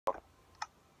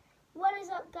What is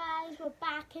up, guys? We're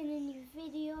back in a new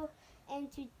video,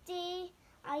 and today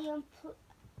I am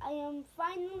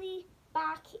finally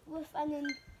back with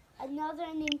another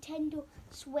Nintendo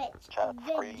Switch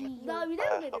video. No, we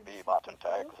never did Press the B button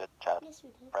to exit chat. Yes,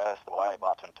 we did. Press the Y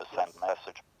button to send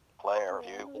message. Player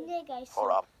view. And there, guys.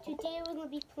 For So up. today we're gonna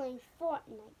be playing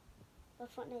Fortnite. Or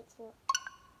Fortnite's what?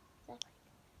 Exactly.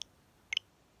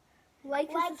 Like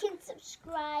and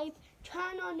subscribe.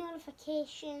 Turn on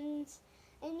notifications.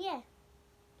 And yeah,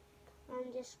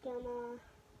 I'm just gonna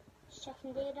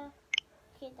checking data.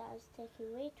 Okay, that was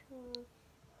taking way too long.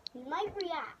 We might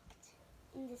react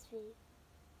in this video.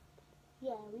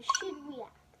 Yeah, we should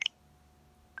react.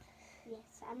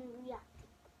 Yes, I'm reacting.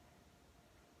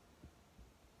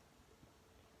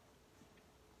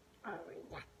 A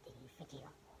reacting video.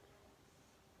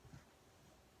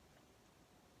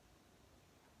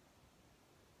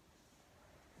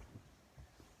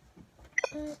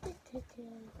 Ooh.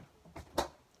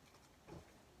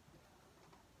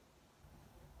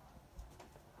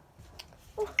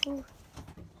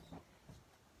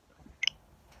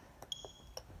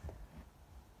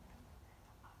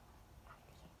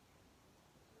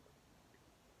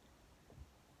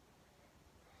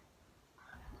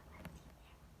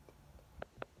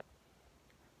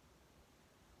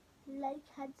 Like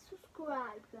and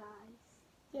subscribe, guys.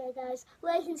 Yeah, guys,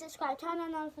 like and subscribe. Turn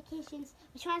on notifications.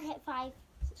 We're trying to hit 5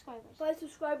 subscribers. 5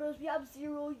 subscribers, we have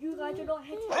 0. You guys are not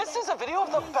hitting. This is a video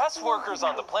of the best workers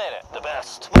on the planet. The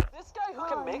best. This guy who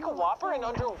can make a Whopper in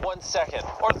under 1 second.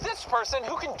 Or this person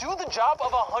who can do the job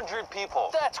of 100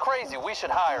 people. That's crazy. We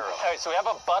should hire him. All right, so we have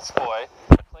a busboy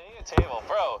cleaning a table.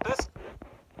 Bro, this...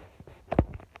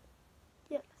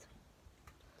 Yep.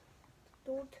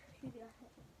 Don't do that.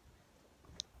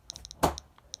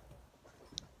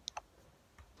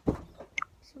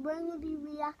 So we're going to be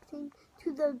reacting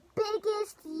to the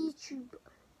biggest YouTuber.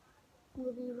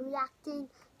 We'll be reacting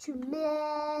to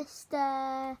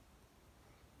Mr.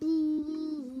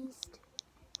 Beast.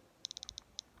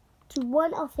 To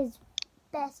one of his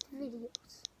best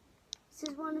videos. This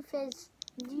is one of his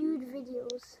viewed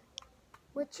videos.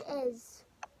 Which is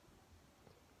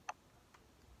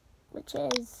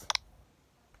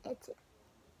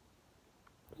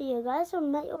you guys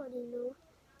might already know.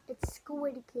 It's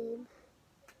Squid Game.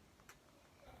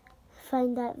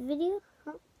 Find that video.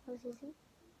 Huh? That was easy.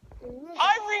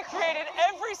 I recreated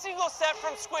every single set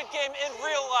from Squid Game in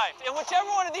real life. And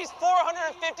whichever one of these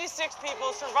 456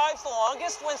 people survives the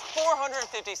longest wins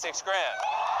 456 grand.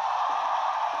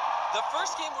 The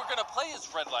first game we're going to play is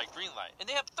red light, green light. And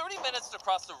they have 30 minutes to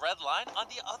cross the red line on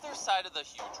the other side of the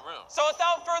huge room. So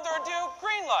without further ado,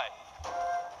 green light.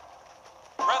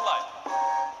 Red light.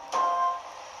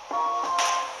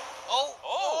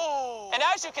 Oh. And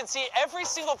as you can see, every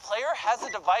single player has a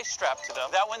device strapped to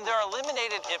them that when they're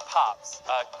eliminated, it pops.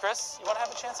 Chris, you want to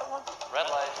have a chance at one? Red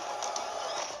light.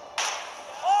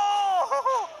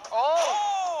 Oh!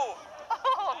 Oh!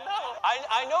 Oh, no.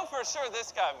 I know for sure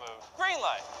this guy moved. Green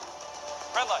light.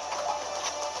 Red light.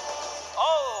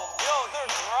 Oh, yo,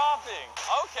 they're dropping.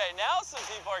 Okay, now some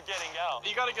people are getting out.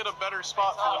 You gotta get a better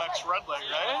spot for the next red light,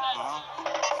 right?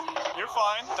 You're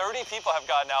fine. 30 people have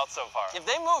gotten out so far. If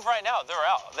they move right now, they're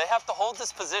out. They have to hold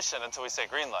this position until we say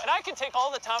green light. And I can take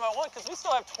all the time I want because we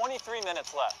still have 23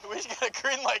 minutes left. We should get a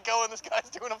green light going. This guy's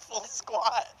doing a full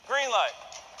squat. Green light.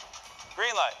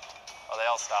 Green light. Oh, they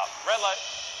all stopped. Red light.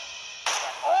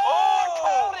 Oh, I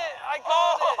called it. I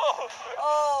called it.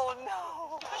 Oh,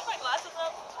 no. Push my glasses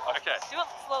up. Okay. Do it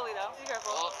slowly, though. Be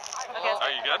careful. Okay.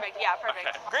 Are you good? Perfect. Yeah, perfect.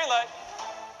 Okay. Green light.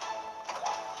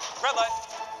 Red light.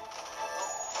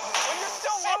 Well, you're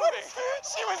still moving.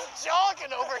 She was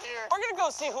jogging over here. We're going to go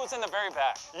see who's in the very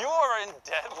back. You are in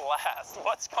dead last.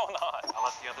 What's going on? I'll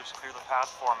let the others clear the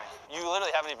path for me. You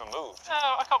literally haven't even moved.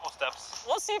 A couple steps.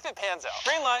 We'll see if it pans out.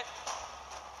 Green light.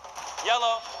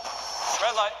 Yellow.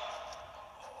 Red light.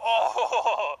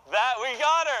 Oh, we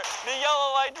got her. The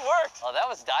yellow light worked. Oh, that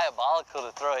was diabolical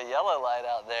to throw a yellow light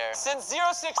out there. Since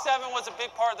 067 was a big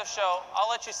part of the show, I'll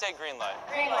let you say green light.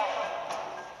 Green light.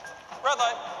 Red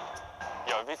light.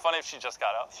 Yo, it'd be funny if she just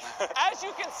got out. As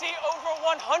you can see, over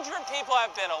 100 people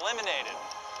have been eliminated.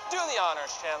 Do the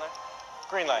honors, Chandler.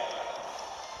 Green light.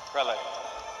 Red light.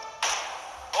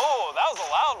 Oh, that was a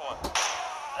loud one.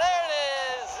 There it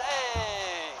is.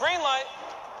 Hey. Green light.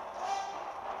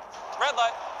 Red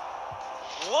light.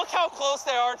 Look how close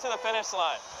they are to the finish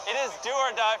line. It is do or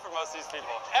die for most of these people.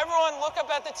 Everyone look up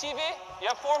at the TV.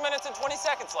 You have 4 minutes and 20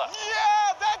 seconds left.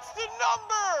 Yeah, that's the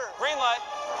number. Green light.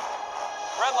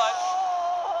 Red light.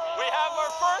 We have our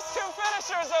first 2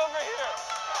 finishers over here.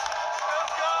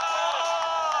 Let's go.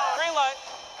 Green light.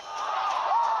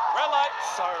 Red light.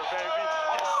 Sir, baby.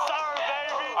 Yes, sir,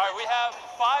 baby. All right, we have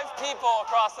 5 people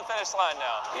across the finish line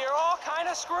now. You're all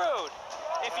kind of screwed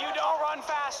if you don't run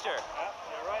faster.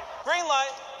 You're right. Green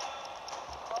light.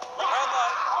 Red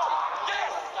light.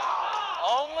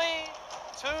 Only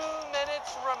 2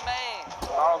 minutes remain.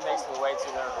 Carl makes me way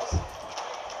too nervous.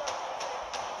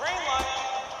 Green light.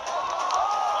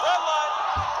 Red light.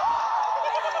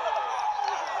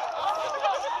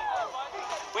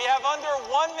 We have under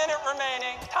 1 minute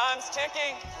remaining. Time's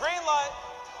ticking. Green light.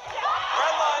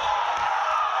 Red light.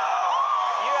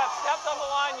 You have stepped on the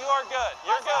line. You are good.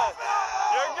 You're good.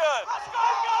 You're good.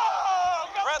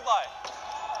 Red light.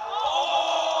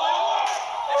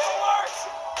 It worked.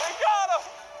 We got him.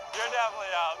 You're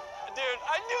definitely out. Dude,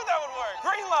 I knew that would work.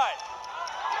 Green light.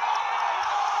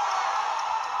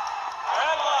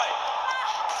 Red light.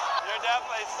 You're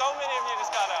definitely, so many of you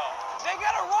just got out. They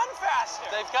gotta run faster.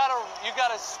 You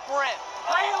gotta sprint.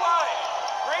 Green light.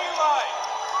 Green light.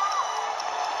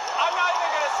 I'm not even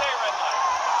gonna say red light.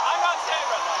 I'm not saying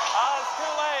red light. Oh, it's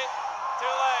too late. Too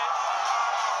late.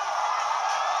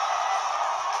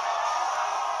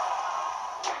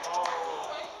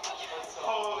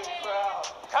 Holy crap.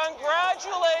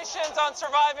 Congratulations on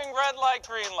surviving red light,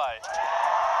 green light.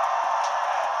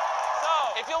 So,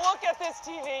 if you look at this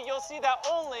TV, you'll see that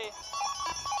only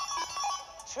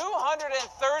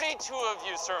 232 of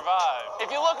you survived.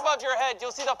 If you look above your head,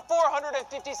 you'll see the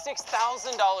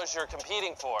 $456,000 you're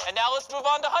competing for. And now let's move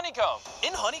on to Honeycomb.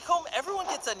 In Honeycomb, everyone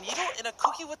gets a needle and a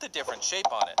cookie with a different shape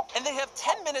on it. And they have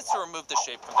 10 minutes to remove the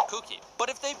shape from the cookie. But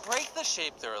if they break the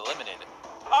shape, they're eliminated.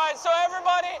 All right, so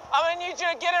everybody, I'm gonna need you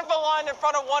to get in the line in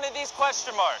front of one of these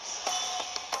question marks.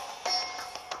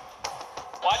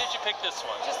 Why did you pick this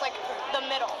one? Just like the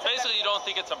middle. Basically, you don't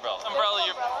think it's Umbrella. Umbrella,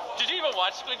 did you even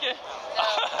watch Squid Game?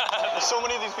 So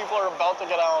many of these people are about to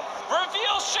get out.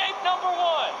 Reveal shape number 1.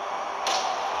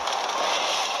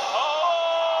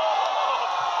 Oh!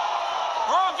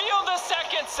 Reveal the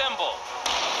second symbol.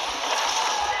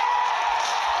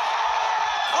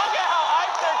 Look at how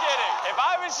hyped they're getting. If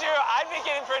I was you, I'd be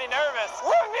getting pretty nervous.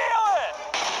 Reveal it!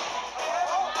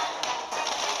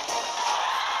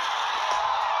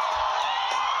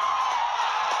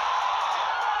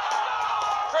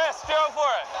 Chris, go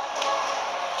for it.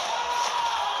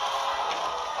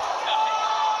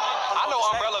 I know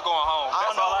Umbrella going home.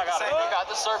 That's all I got. We got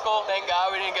the circle. Thank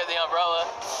God we didn't get the umbrella.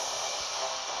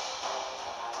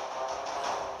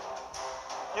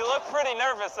 You look pretty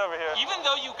nervous over here. Even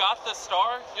though you got the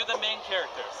star, you're the main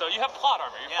character. So you have plot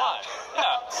armor. You're fine.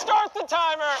 Yeah. Start the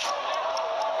timer.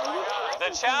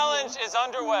 The challenge is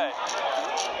underway.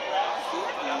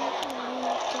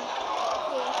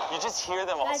 You just hear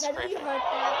them all Guys, I know you scraping. heard that.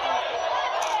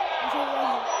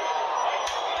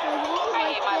 I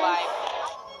hate my life.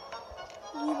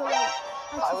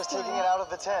 I was taking it out of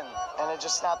the tin, and it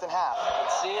just snapped in half.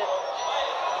 Let's see it.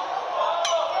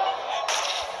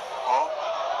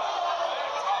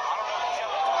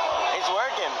 It's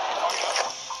working.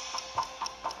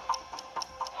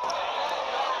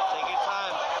 Take your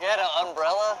time. You had an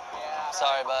umbrella? Yeah.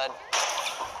 Sorry, bud.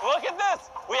 Look at this.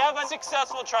 We have a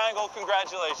successful triangle.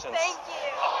 Congratulations. Thank you.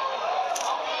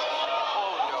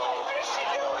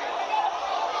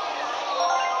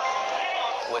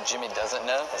 What Jimmy doesn't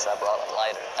know is I brought a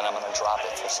lighter, and I'm gonna drop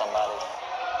it for somebody.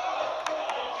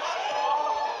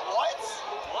 What?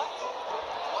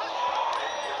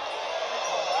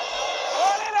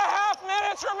 1.5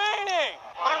 minutes remaining.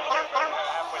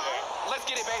 Let's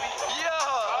get it, baby.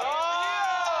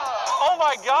 Oh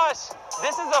my gosh.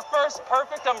 This is the first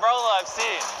perfect umbrella I've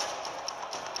seen.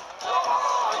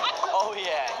 Oh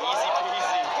yeah, easy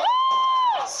peasy.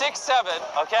 6-7,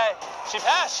 okay? She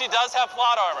passed. She does have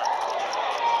plot armor.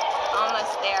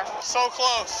 Almost there. So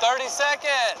close. 30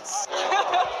 seconds.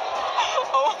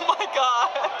 Oh my God.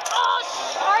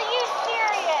 Are you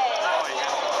serious?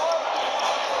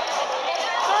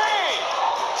 3,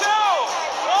 2, 1.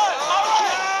 All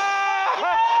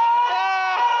right.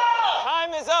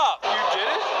 Time is up. You did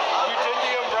it? You did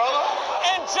the umbrella?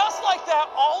 And just like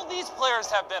that, all these players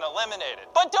have been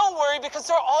eliminated. But don't worry, because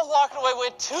they're all walking away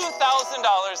with $2,000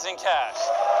 in cash.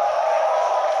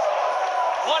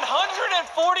 142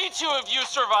 of you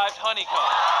survived Honeycomb.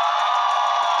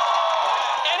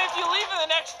 And if you leave in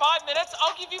the next 5 minutes,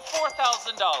 I'll give you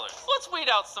 $4,000. Let's weed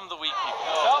out some of the weak people.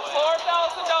 Nope,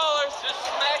 $4,000. Just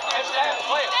smack your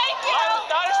Wait, Thank you. I was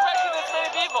not expecting this many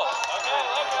people. Okay,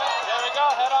 there we go.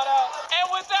 Head on out. And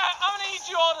with that, I'm gonna need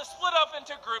you all to split up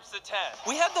into groups of 10.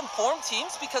 We had them form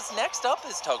teams because next up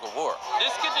is tug of war.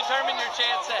 This could determine your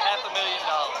chance at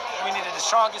 $500,000. We needed the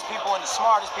strongest people and the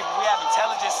smartest people. We have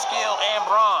intelligence, skill, and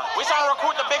brawn. We trying to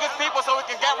recruit the biggest people so we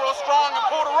can get real strong and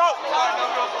pull the rope.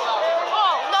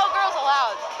 Oh, no girls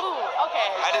allowed. Ooh,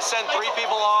 okay. I just sent 3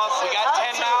 people off. We got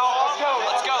 10 now.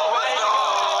 Let's go.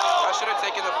 I should have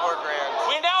taken the $4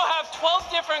 grand. We now have 12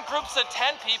 different groups of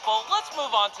 10 people. Let's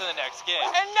move on to the next game.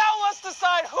 And now let's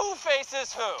decide who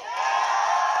faces who. Okay,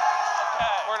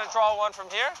 we're gonna draw one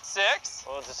from here. 6.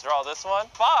 We'll just draw this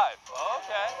one. 5.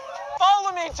 Okay.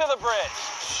 Follow me to the bridge.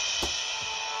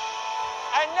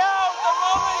 And now the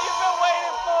moment you've been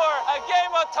waiting for, a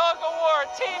game of tug of war.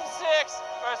 Team 6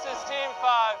 versus Team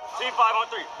 5. Team 5 on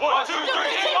 3. 1, 2, 3,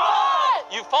 Team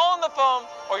 5! You fall in the foam,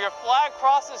 or your flag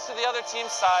crosses to the other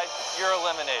team's side, you're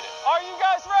eliminated. Are you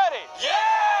guys ready?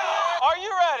 Yeah! Are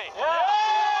you ready? Yeah! All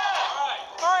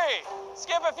Three. right.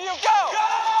 Skip a few, go! Go!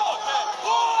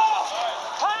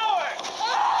 Power!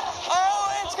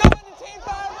 Oh, it's going to Team 5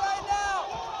 right now!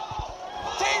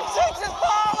 Team 6 is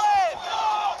falling!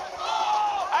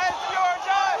 And you're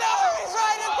done! No, he's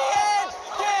right at the end!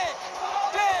 Dig!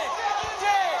 Dig!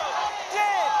 Dig!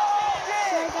 Dig! Dig!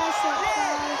 Dig!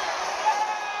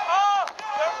 Oh!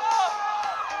 They're off!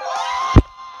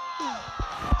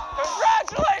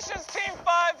 Congratulations, Team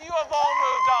 5! You have all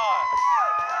moved on.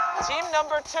 Team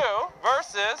number 2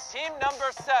 versus Team number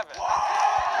 7.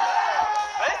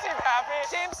 They seem happy.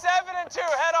 Team 7 and 2,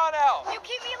 head on out. You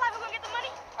keep me alive, we're gonna get the money?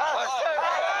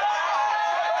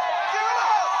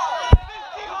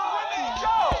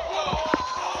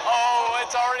 Oh,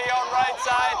 it's already on right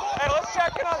side. Hey, let's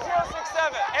check in on 067.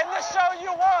 In the show,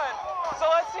 you won. So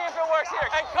let's see if it works here.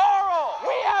 And Carl,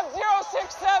 we have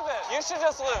 067. You should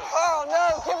just lose. Oh,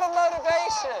 no, give him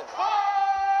motivation. Oh.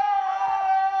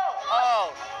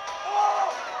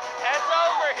 It's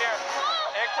over here.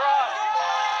 It crossed.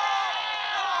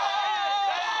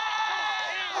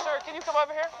 Sir, can you come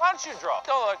over here? Why don't you draw?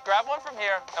 Go look, grab one from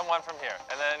here and one from here.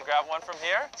 And then grab one from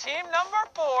here. Team number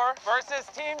 4 versus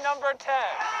team number 10.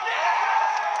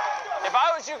 If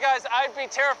I was you guys, I'd be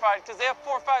terrified because they have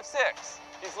 4, 5, 6.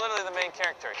 He's literally the main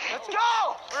character. Let's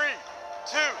go! 3,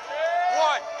 2,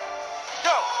 1,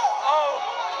 go! Oh,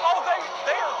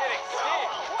 they are getting steamed.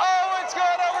 Oh, it's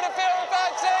going over to 4,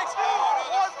 5, 6.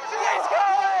 He's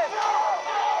going!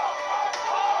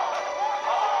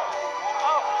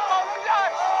 Oh, they're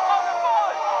dying. Oh, they're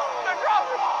falling. They're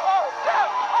dropping. Oh, snap.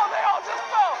 Oh, they all just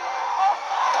fell. Oh.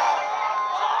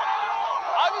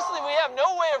 Obviously, we have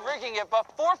no way of rigging it, but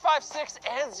 4, 5, 6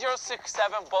 and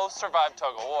 067 both survived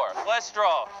tug of war. Let's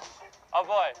draw. Oh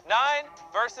boy, 9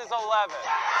 versus 11.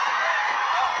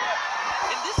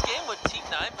 In this game with Team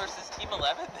 9 versus Team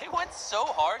 11, they went so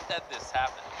hard that this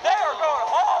happened. They are going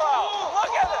all out.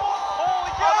 Look at them.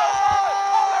 Holy cow.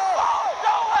 Oh, they're falling.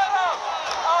 Don't let them.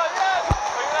 Oh, yes.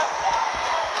 Look at that.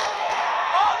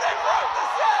 Oh, they broke the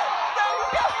set. There you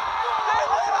go. They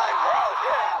literally broke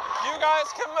it. You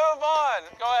guys can move on.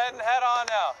 Go ahead and head on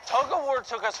out. Tug of war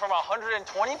took us from 120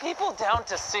 people down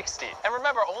to 60. And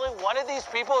remember, only one of these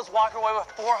people is walking away with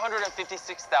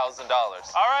 $456,000.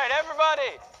 All right,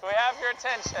 everybody, we have your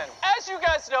attention. As you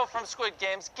guys know from Squid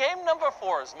Games, game number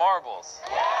 4 is marbles.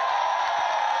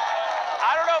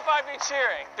 I don't know if I'd be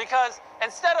cheering because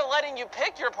instead of letting you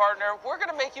pick your partner, we're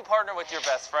gonna make you partner with your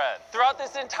best friend. Throughout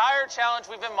this entire challenge,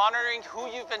 we've been monitoring who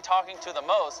you've been talking to the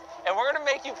most, and we're gonna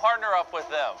make you partner up with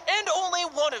them. And only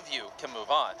one of you can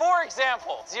move on. For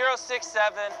example,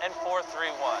 067 and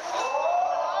 431.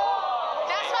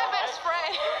 That's my best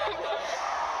friend.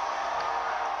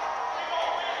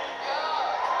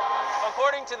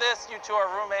 According to this, you two are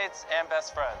roommates and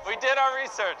best friends. We did our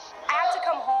research. I have to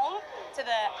come home to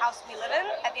the house we live in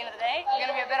at the end of the day. You're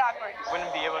gonna be a bit awkward.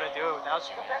 Wouldn't be able to do it without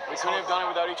you. We couldn't have done it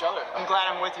without each other. I'm glad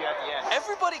I'm with you at the end.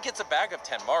 Everybody gets a bag of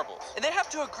 10 marbles, and they have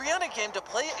to agree on a game to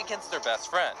play against their best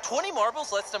friend. 20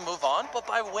 marbles lets them move on, but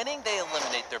by winning, they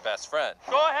eliminate their best friend.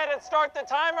 Go ahead and start the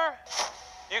timer.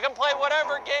 You can play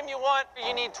whatever game you want.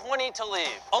 You need 20 to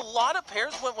leave. A lot of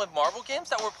pairs went with marble games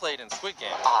that were played in Squid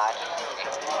Game. Odd.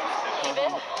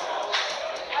 Even?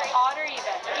 Odd or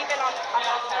even? Even on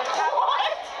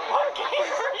What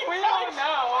game are you We don't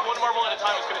know. One marble at a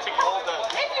time is going to take the whole day.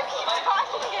 If you keep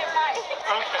talking it right.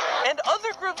 Okay. And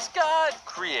other groups got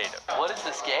creative. What is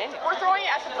this game? We're throwing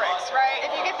it at the bricks, right?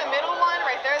 If you get the middle one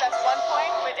right there, that's 1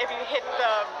 point. But if you hit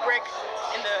the brick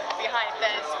in the behind,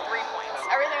 then it's 3 points.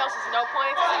 Everything else is no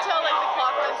points until like the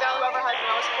clock runs down. Whoever has the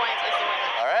most points is the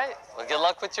winner. All right, well, good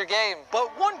luck with your game.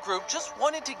 But one group just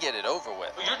wanted to get it over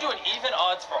with. You're doing even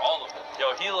odds for all of them.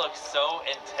 Yo, he looks so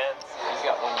intense. He's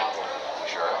got one marble.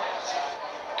 Sure.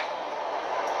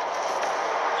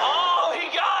 Oh, he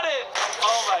got it!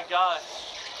 Oh my gosh.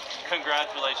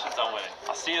 Congratulations on winning.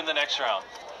 I'll see you in the next round.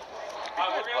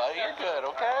 You're good, buddy. You're good,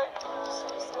 okay?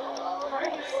 Why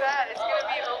are you sad? It's gonna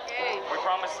be okay. We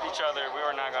promised each other we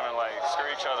were not gonna like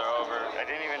screw each other over. I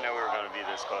didn't even know we were gonna be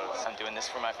this close. I'm doing this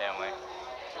for my family,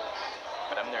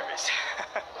 but I'm nervous.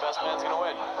 Best man's gonna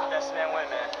win. Best man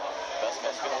win, man. Best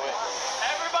man's gonna win.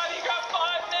 Everybody, you got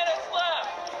 5 minutes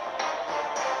left.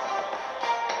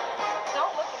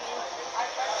 Don't look at me.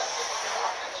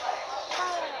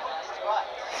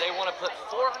 They want to put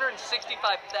 $465,000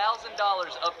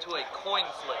 up to a coin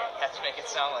flip. Have to make it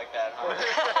sound like that, huh?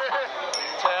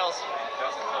 Tails.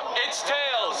 It's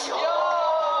tails. Yo!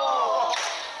 Oh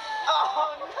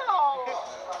no!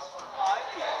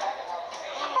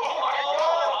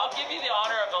 I'll give you the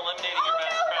honor of eliminating your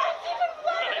best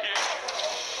friend.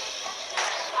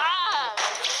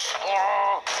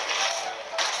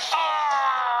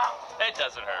 It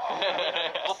doesn't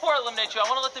hurt. Before I eliminate you, I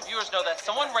want to let the viewers know that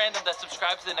someone random that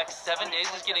subscribes in the next 7 days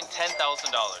is getting $10,000.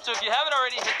 So if you haven't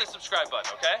already, hit the subscribe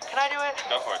button, okay? Can I do it?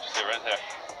 Go for it. Just sit right there.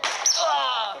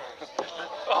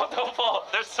 Oh, don't fall.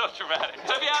 They're so dramatic.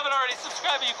 So if you haven't already,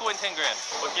 subscribe and you can win 10 grand.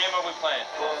 What game are we playing?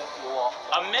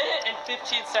 A minute and 15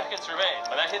 seconds remain.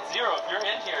 When that hits 0, if you're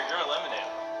in here, you're eliminated.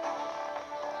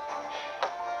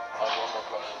 I have one more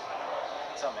question.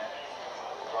 What's up, man?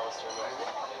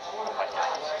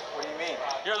 What do you mean?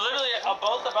 You're literally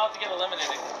both about to get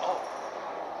eliminated. Oh.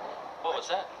 What was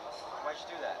that? Why'd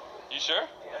you do that? You sure?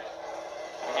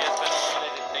 He has been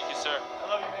eliminated. Thank you, sir. I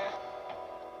love you, man.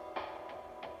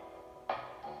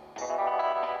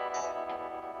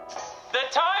 The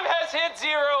time has hit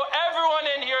 0. Everyone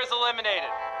in here is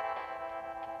eliminated.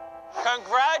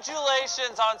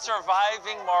 Congratulations on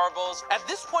surviving marbles. At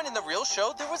this point in the real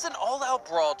show, there was an all-out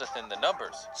brawl to thin the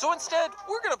numbers. So instead,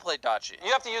 we're gonna play Dachi.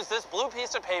 You have to use this blue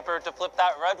piece of paper to flip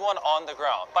that red one on the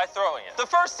ground by throwing it. The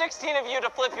first 16 of you to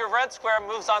flip your red square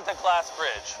moves on to glass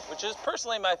bridge, which is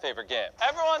personally my favorite game.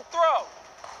 Everyone throw.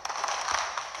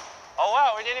 Oh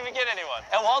wow, we didn't even get anyone.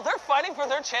 And while they're fighting for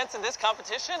their chance in this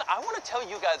competition, I want to tell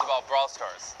you guys about Brawl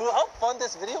Stars, who helped fund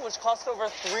this video, which cost over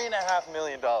 $3.5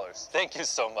 million. Thank you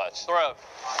so much. Throw.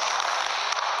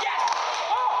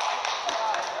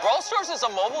 Brawl Stars is a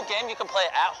mobile game you can play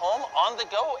at home, on the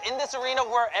go, in this arena,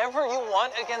 wherever you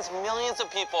want, against millions of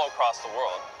people across the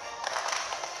world.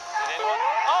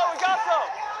 Oh, we got some!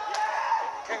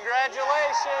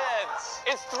 Congratulations!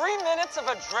 It's 3 minutes of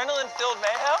adrenaline-filled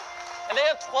mayhem. And they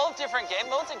have 12 different game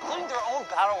modes, including their own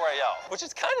battle royale, which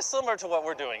is kind of similar to what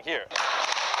we're doing here.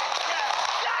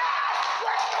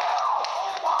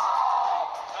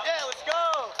 Yeah, let's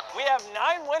go. We have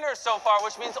 9 winners so far,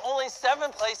 which means only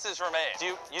 7 places remain.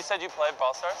 You said you played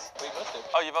Brawl Stars? We both did.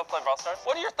 Oh, you both played Brawl Stars?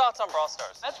 What are your thoughts on Brawl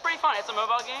Stars? That's pretty fun. It's a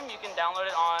mobile game. You can download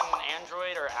it on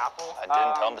Android or Apple. I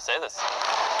didn't tell him to say this.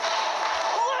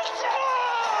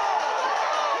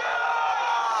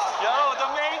 Yo, the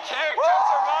main character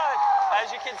survived. As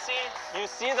you can see, you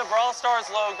see the Brawl Stars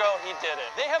logo, he did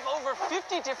it. They have over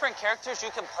 50 different characters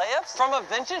you can play as, from a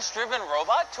vintage-driven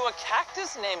robot to a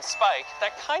cactus named Spike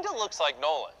that kind of looks like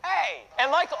Nolan. Hey!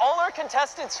 And like all our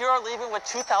contestants here are leaving with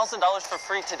 $2,000 for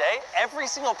free today, every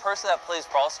single person that plays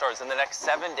Brawl Stars in the next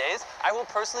 7 days, I will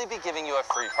personally be giving you a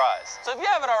free prize. So if you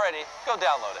haven't already, go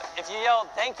download it. If you yell,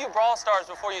 "Thank you, Brawl Stars,"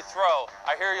 before you throw,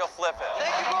 I hear you'll flip it.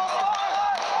 Thank you, Brawl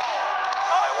Stars!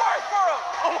 Oh, it worked for him!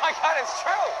 Oh my God, it's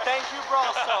true! Thank you,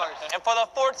 Brawl Stars. And for the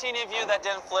 14 of you that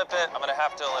didn't flip it, I'm gonna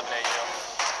have to eliminate you.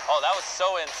 Oh, that was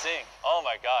so in sync. Oh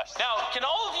my gosh. Now, can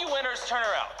all of you winners turn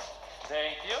around?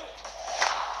 Thank you.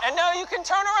 And now you can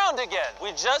turn around again.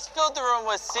 We just filled the room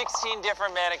with 16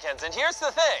 different mannequins. And here's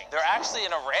the thing, they're actually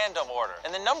in a random order.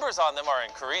 And the numbers on them are in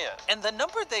Korean. And the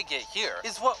number they get here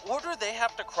is what order they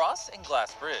have to cross in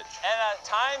Glass Bridge. In a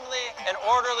timely and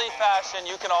orderly fashion,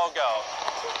 you can all go.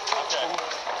 Okay.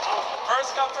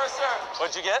 First come, first serve.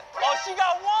 What'd you get? Oh, she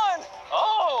got 1.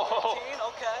 Oh. 15,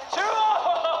 okay. 2.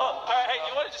 All right, hey,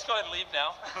 you want to just go ahead and leave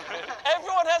now?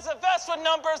 Everyone has a vest with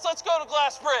numbers. Let's go to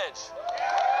Glass Bridge.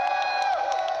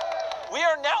 We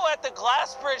are now at the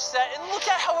Glass Bridge set, and look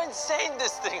at how insane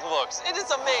this thing looks. It is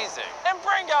amazing. And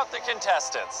bring out the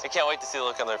contestants. I can't wait to see the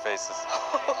look on their faces.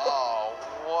 Oh,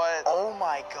 what? Oh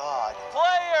my God.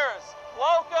 Players,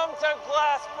 welcome to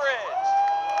Glass Bridge.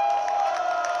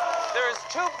 There's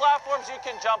 2 platforms you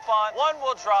can jump on. One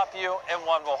will drop you, and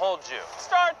one will hold you.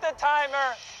 Start the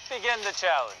timer. Begin the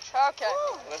challenge. Okay.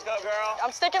 Woo. Let's go, girl.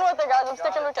 I'm sticking with it, guys. I'm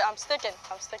sticking with it. I'm sticking.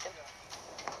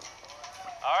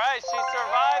 All right, she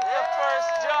survived the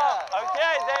first jump.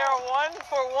 Okay, they are 1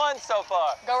 for 1 so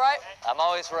far. Go right. I'm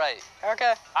always right.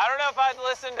 Okay. I don't know if I'd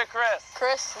listen to Chris.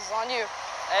 Chris, this is on you.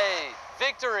 Hey,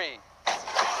 victory.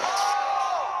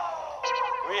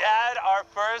 We had our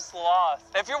first loss.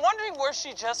 If you're wondering where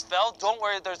she just fell, don't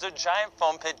worry. There's a giant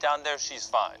foam pit down there. She's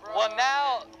fine. Well,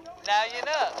 now you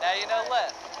know. Now you know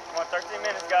less. Come on, 13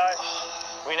 minutes, guys.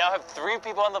 We now have 3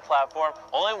 people on the platform.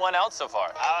 Only 1 out so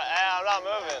far. I'm not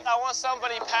moving. I want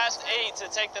somebody past 8 to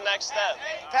take the next step.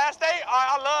 Past 8? All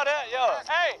right, I love that, yeah.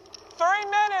 Hey, 3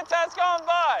 minutes has gone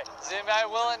by. Is anybody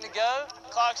willing to go?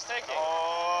 Clock's ticking.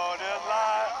 Oh, this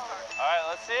line. All right,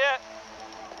 let's see it.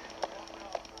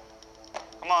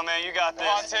 Come on, man, you got this.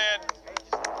 Come on, Ted.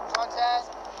 Come on, Ted.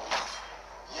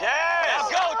 Yes!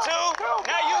 Let's go, 2.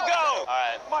 Now you go. All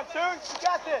right. Come on, 2. You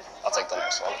got this. I'll take the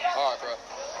next one. All right, bro.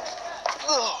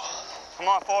 Come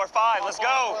on, 4 or 5. Let's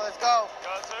go. Let's go.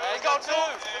 Let's go, 2.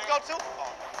 Let's go, 2.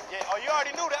 Yeah. Oh, you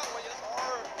already knew that one. That's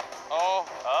hard.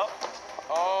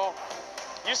 Oh.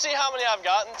 You see how many I've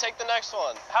gotten? Take the next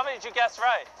one. How many did you guess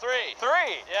right? 3. 3?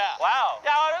 Yeah. Wow.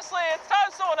 Yeah, honestly, it's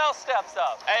time someone else steps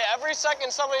up. Hey, every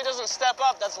second somebody doesn't step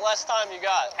up, that's less time you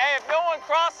got. Hey, if no one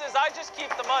crosses, I just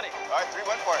keep the money. All right, 3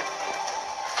 went for it.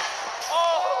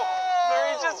 Oh!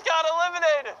 3 just got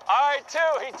eliminated. All right, 2,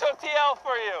 he took the L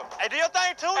for you. Hey, do your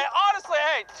thing, 2. Hey, honestly,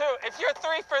 hey, 2, if you're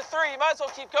 3 for 3, you might as well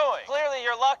keep going. Clearly,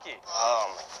 you're lucky.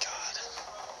 Oh, my God.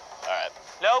 All right.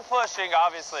 No pushing,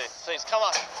 obviously. Please, come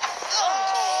on.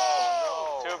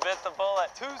 Oh, no. 2 bit the bullet.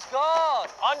 2's gone.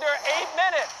 Under 8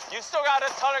 minutes. You still got a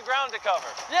ton of ground to cover.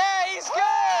 Yeah, he's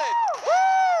good.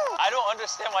 Woo! I don't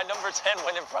understand why number 10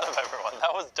 went in front of everyone.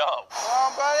 That was dumb. Come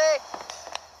on, buddy.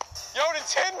 Yo, did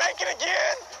 10 make it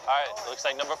again? All right, looks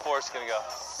like number 4 is going to go.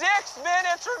 6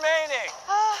 minutes remaining.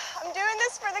 I'm doing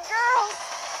this for the girls.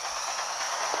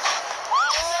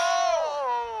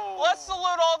 Oh, no! Let's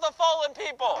salute all the fallen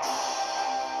people.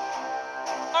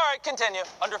 All right, continue.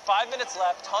 Under 5 minutes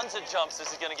left, tons of jumps.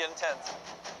 This is going to get intense.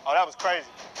 Oh, that was crazy.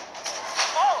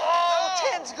 Oh,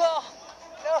 10's gone.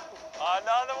 No.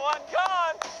 Another one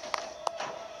gone.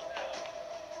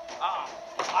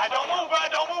 I don't move, bro.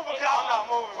 Don't move, because I'm not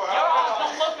moving, bro. Your eyes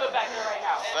don't look good back there right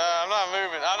now. No, I'm not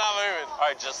moving. I'm not moving. All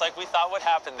right, just like we thought would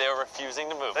happen, they're refusing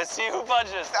to move. Let's see who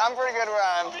budges. I'm pretty good where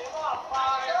I am.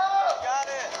 Got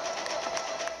it.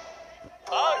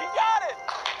 Oh, he got it.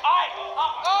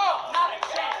 Not a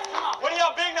chance. Come on. What do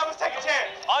y'all big numbers take a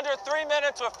chance? Under 3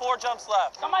 minutes with 4 jumps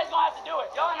left. Somebody's gonna have to do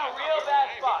it. Y'all in a real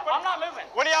bad spot. I'm not moving.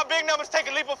 What do y'all big numbers take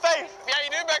a leap of faith? Yeah,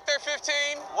 you do back there,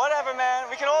 15. Whatever, man.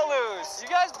 We can all lose. You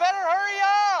guys better hurry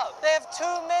up. They have 2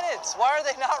 minutes. Why are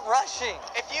they not rushing?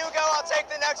 If you go, I'll take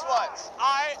the next ones. All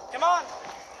right, come on.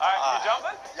 All right, you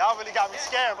jumping? Y'all really got me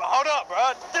scared, but hold up,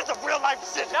 bro. This is a real life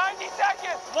decision. 90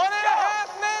 seconds. 1.5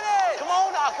 minutes. Come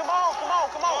on now, come on, come on,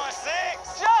 come on.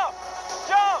 6. Jump,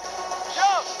 jump,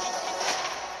 jump.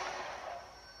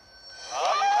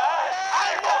 Oh, you got it.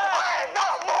 I am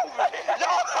not moving.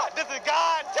 Y'all, this is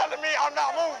God telling me I'm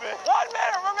not moving. 1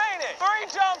 minute remaining. 3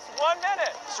 jumps, 1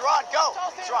 minute. Sherrod, go.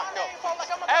 Sherrod, go.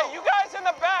 Hey, you guys in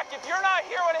the back, if you're not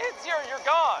here when it hits 0, you're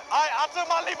gone. All right, I took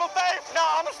my leap of faith.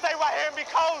 Nah, I'm going to stay right here and be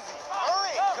cozy.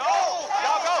 Hurry. Go.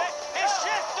 Y'all go. It's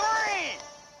just 3.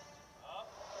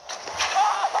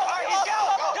 All right, he's go.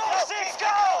 Go. 6, go.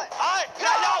 All right,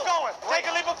 now y'all going. Take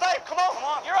a leap of faith. Come on. Come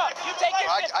on. You're up. You take it.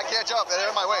 I can't jump.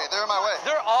 They're in my way. They're in my way.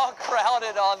 They're all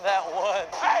crowded on that one.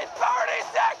 Hey, 30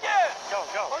 seconds. Go,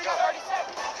 go, go. 30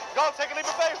 seconds. Go, take a leap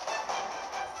of faith.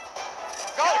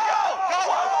 Go, Go. go.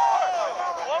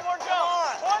 One more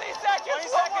jump. 20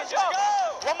 seconds. 20 seconds, just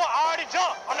go. One more, I already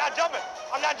jumped. I'm not jumping.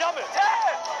 I'm not jumping. 10, 9,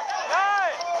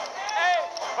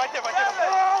 8, Right there, right 7, 6,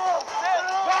 there.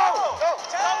 go. Go.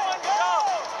 Someone jump.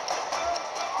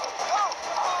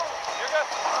 You're good.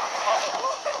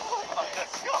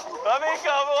 Let me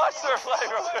come watch the replay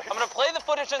real quick. I'm gonna play the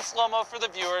footage in slow-mo for the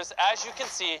viewers. As you can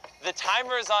see, the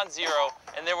timer is on 0,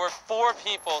 and there were 4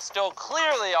 people still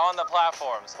clearly on the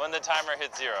platforms when the timer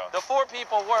hit 0. The 4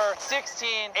 people were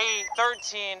 16, 8,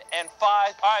 13, and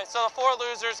 5. All right, so the 4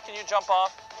 losers, can you jump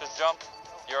off? Just jump.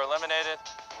 You're eliminated.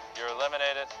 You're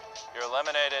eliminated. You're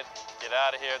eliminated. Get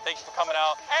out of here. Thank you for coming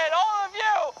out. And all of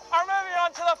you are moving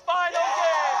on to the final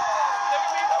game. They're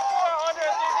gonna be the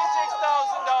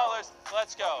 $456,000.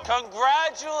 Let's go.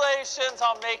 Congratulations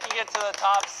on making it to the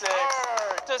top 6.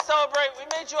 To celebrate, we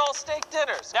made you all steak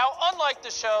dinners. Now, unlike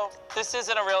the show, this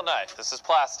isn't a real knife. This is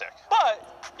plastic. But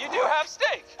you do have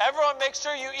steak. Everyone make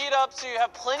sure you eat up so you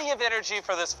have plenty of energy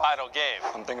for this final game.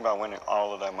 I'm thinking about winning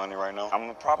all of that money right now. I'm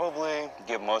gonna probably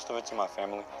give most of it to my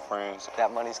family, friends.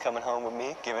 That money's coming home with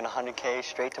me, giving 100K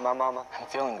straight to my mama. I'm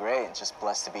feeling great and just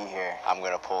blessed to be here. I'm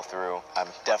gonna pull through. I'm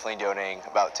definitely donating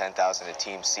about 10,000 to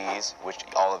Team C's, which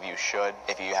all of you should.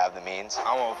 If you have the means.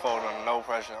 I won't fold under no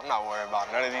pressure. I'm not worried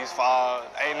about none of these fouls.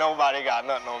 Ain't nobody got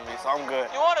nothing on me, so I'm good.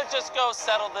 You want to just go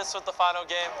settle this with the final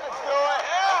game? Let's do it.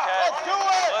 Yeah, okay. let's do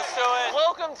it. Let's do it.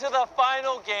 Welcome to the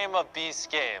final game of Beast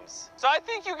Games. So I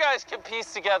think you guys can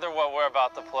piece together what we're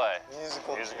about to play.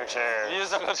 Musical chairs.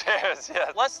 Musical chairs,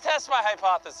 yeah. Let's test my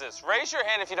hypothesis. Raise your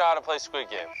hand if you know how to play Squid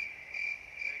Game.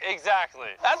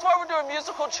 Exactly. That's why we're doing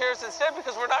musical chairs instead,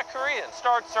 because we're not Korean.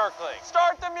 Start circling.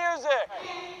 Start the music.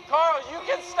 Carl, you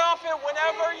can stop it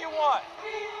whenever you want.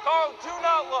 Carl, do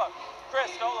not look.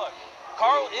 Chris, don't look.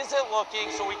 Carl isn't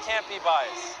looking, so we can't be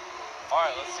biased. All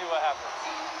right, let's see what happens.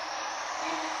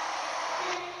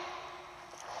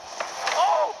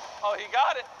 Oh! Oh, he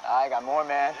got it. I got more,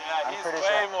 man. Yeah, I'm he's pretty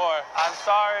way sure. more. I'm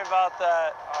sorry about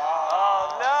that.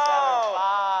 Oh, no.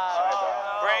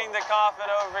 Bring the coffin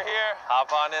over here.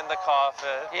 Hop on in the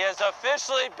coffin. He has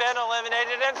officially been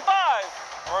eliminated and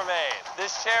 5 remain.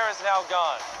 This chair is now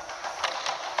gone.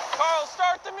 Carl,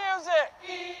 start the music.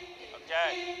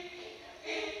 Okay.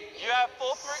 You have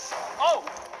full 3. Oh.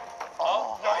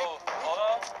 Oh.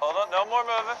 Hold on. No more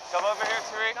moving. Come over here,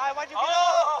 Tariq. Why'd you get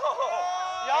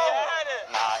He had it.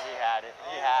 Nah, he had it.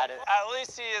 He had it. At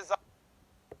least he is.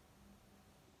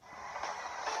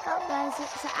 Oh, guys,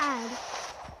 it's an ad.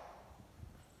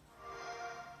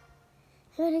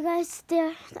 So the guys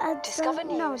there. Discover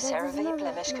new CeraVe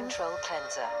Blemish Control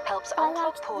Cleanser. Helps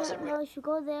unclog pores and... No, if you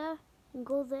go there, and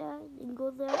go there, and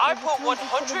go there. I put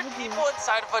 100 people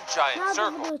inside of a giant now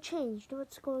circle. Now the video changed.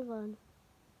 What's going on?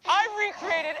 I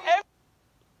recreated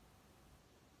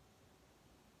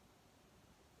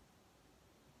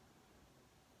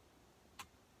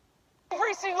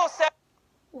every single set.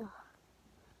 No.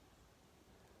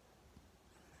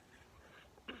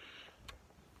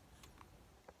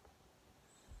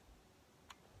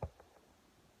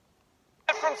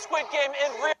 From Squid Game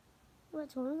in real.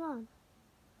 What's going on?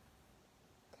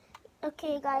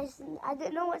 Okay, guys, I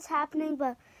don't know what's happening,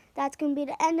 but that's gonna be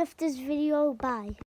the end of this video. Bye.